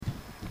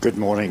Good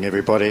morning,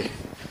 everybody.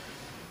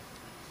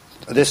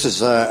 This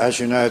is, as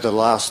you know, the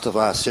last of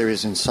our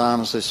series in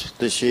Psalms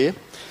this year,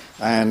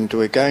 and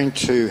we're going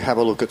to have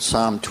a look at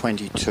Psalm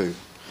 22.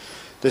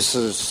 This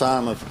is a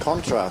psalm of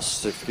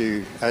contrasts.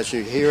 As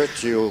you hear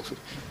it, you'll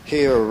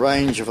hear a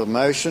range of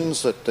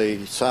emotions that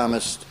the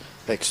psalmist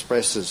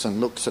expresses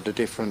and looks at a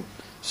different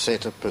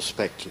set of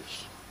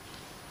perspectives.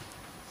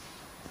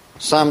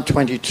 Psalm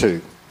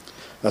 22,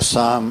 a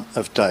psalm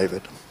of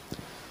David.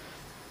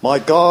 My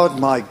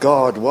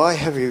God, why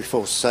have you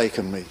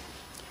forsaken me?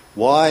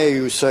 Why are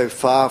you so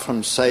far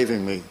from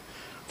saving me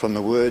from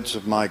the words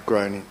of my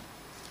groaning?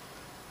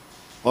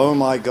 O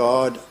my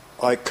God,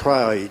 I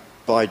cry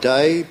by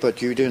day,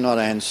 but you do not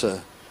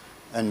answer,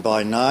 and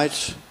by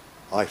night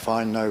I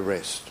find no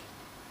rest.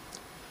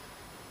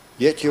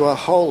 Yet you are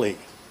holy,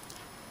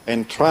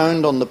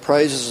 enthroned on the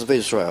praises of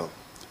Israel.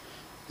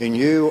 In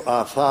you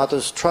our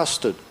fathers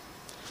trusted.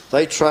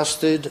 They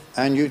trusted,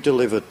 and you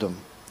delivered them.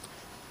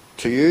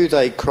 To you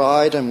they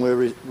cried and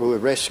were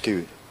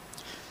rescued,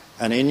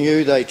 and in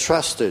you they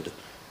trusted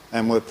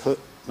and were put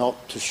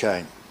not to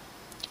shame.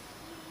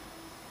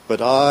 But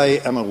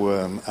I am a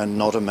worm and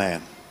not a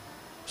man,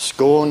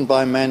 scorned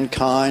by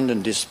mankind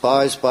and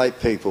despised by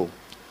people.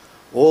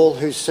 All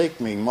who seek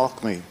me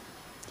mock me.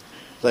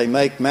 They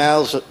make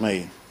mouths at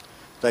me.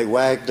 They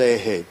wag their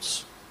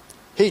heads.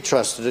 He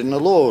trusted in the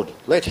Lord.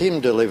 Let him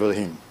deliver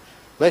him.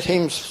 Let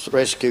him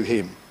rescue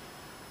him.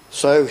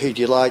 So he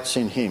delights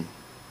in him.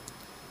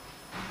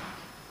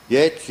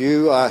 Yet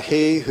you are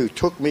he who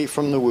took me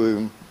from the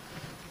womb.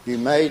 You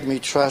made me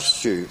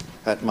trust you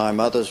at my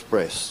mother's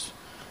breast.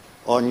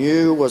 On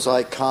you was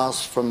I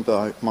cast from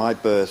my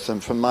birth,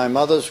 and from my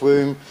mother's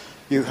womb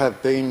you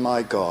have been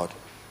my God.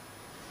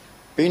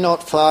 Be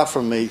not far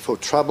from me, for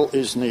trouble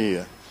is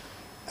near,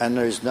 and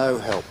there is no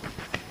help.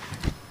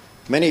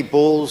 Many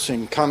bulls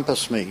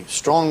encompass me,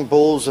 strong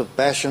bulls of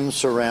Bashan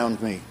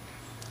surround me.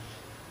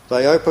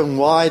 They open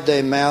wide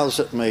their mouths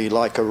at me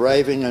like a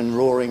raving and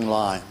roaring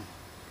lion.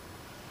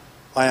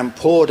 I am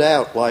poured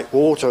out like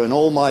water, and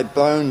all my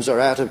bones are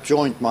out of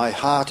joint. My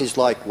heart is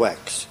like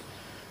wax.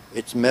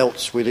 It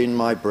melts within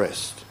my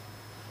breast.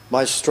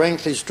 My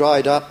strength is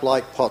dried up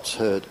like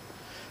potsherd,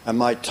 and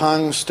my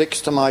tongue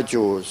sticks to my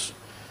jaws.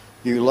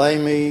 You lay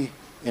me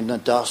in the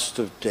dust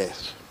of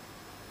death.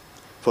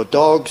 For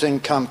dogs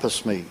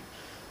encompass me.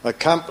 A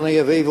company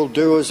of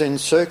evildoers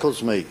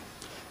encircles me.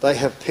 They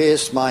have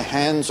pierced my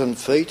hands and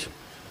feet.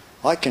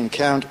 I can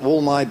count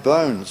all my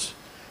bones.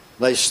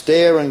 They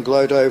stare and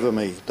gloat over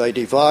me. They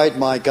divide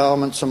my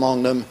garments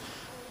among them,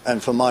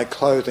 and for my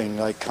clothing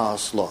they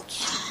cast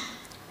lots.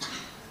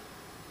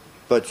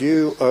 But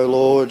you, O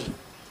Lord,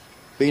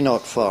 be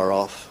not far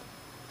off.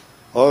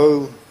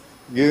 O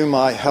you,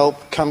 my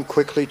help, come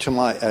quickly to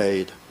my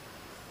aid.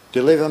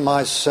 Deliver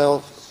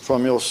myself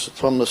from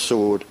the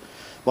sword,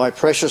 my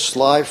precious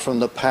life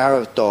from the power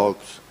of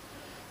dogs.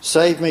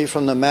 Save me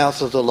from the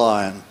mouth of the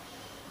lion.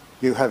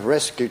 You have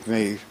rescued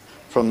me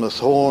from the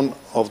thorn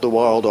of the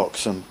wild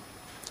oxen.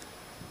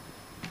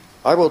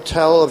 I will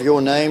tell of your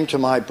name to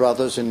my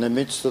brothers. In the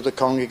midst of the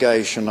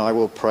congregation I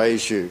will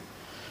praise you.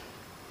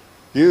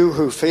 You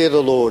who fear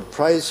the Lord,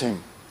 praise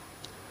him.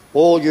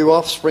 All you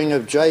offspring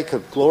of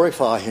Jacob,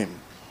 glorify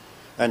him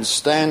and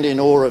stand in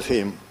awe of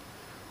him.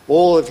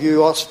 All of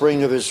you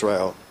offspring of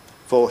Israel,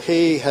 for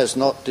he has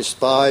not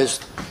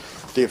despised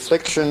the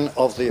affliction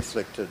of the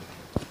afflicted,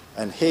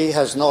 and he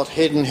has not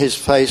hidden his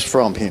face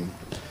from him,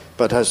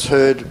 but has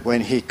heard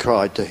when he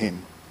cried to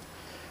him.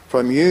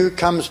 From you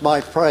comes my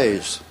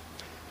praise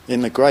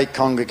in the great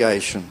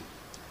congregation.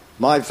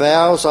 My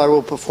vows I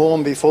will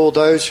perform before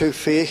those who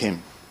fear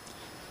him.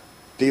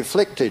 The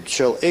afflicted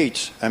shall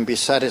eat and be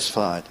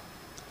satisfied.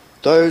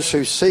 Those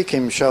who seek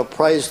him shall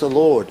praise the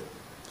Lord.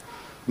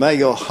 May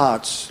your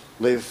hearts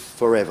live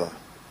forever.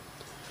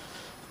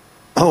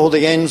 All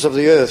the ends of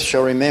the earth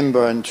shall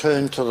remember and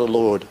turn to the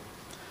Lord.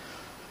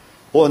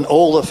 And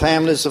all the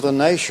families of the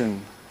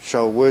nation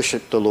shall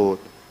worship the Lord.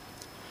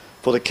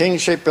 For the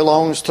kingship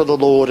belongs to the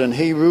Lord, and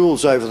he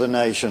rules over the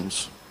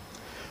nations.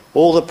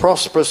 All the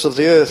prosperous of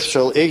the earth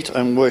shall eat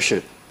and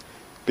worship.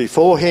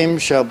 Before him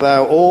shall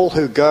bow all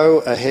who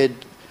go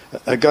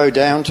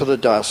down to the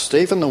dust,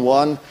 even the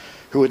one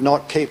who would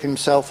not keep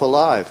himself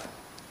alive.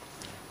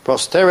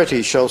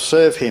 Posterity shall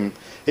serve him.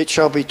 It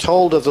shall be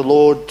told of the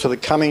Lord to the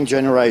coming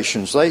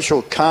generations. They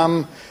shall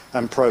come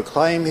and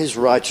proclaim his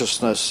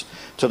righteousness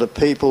to the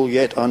people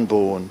yet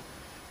unborn,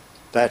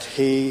 that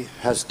he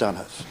has done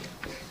it.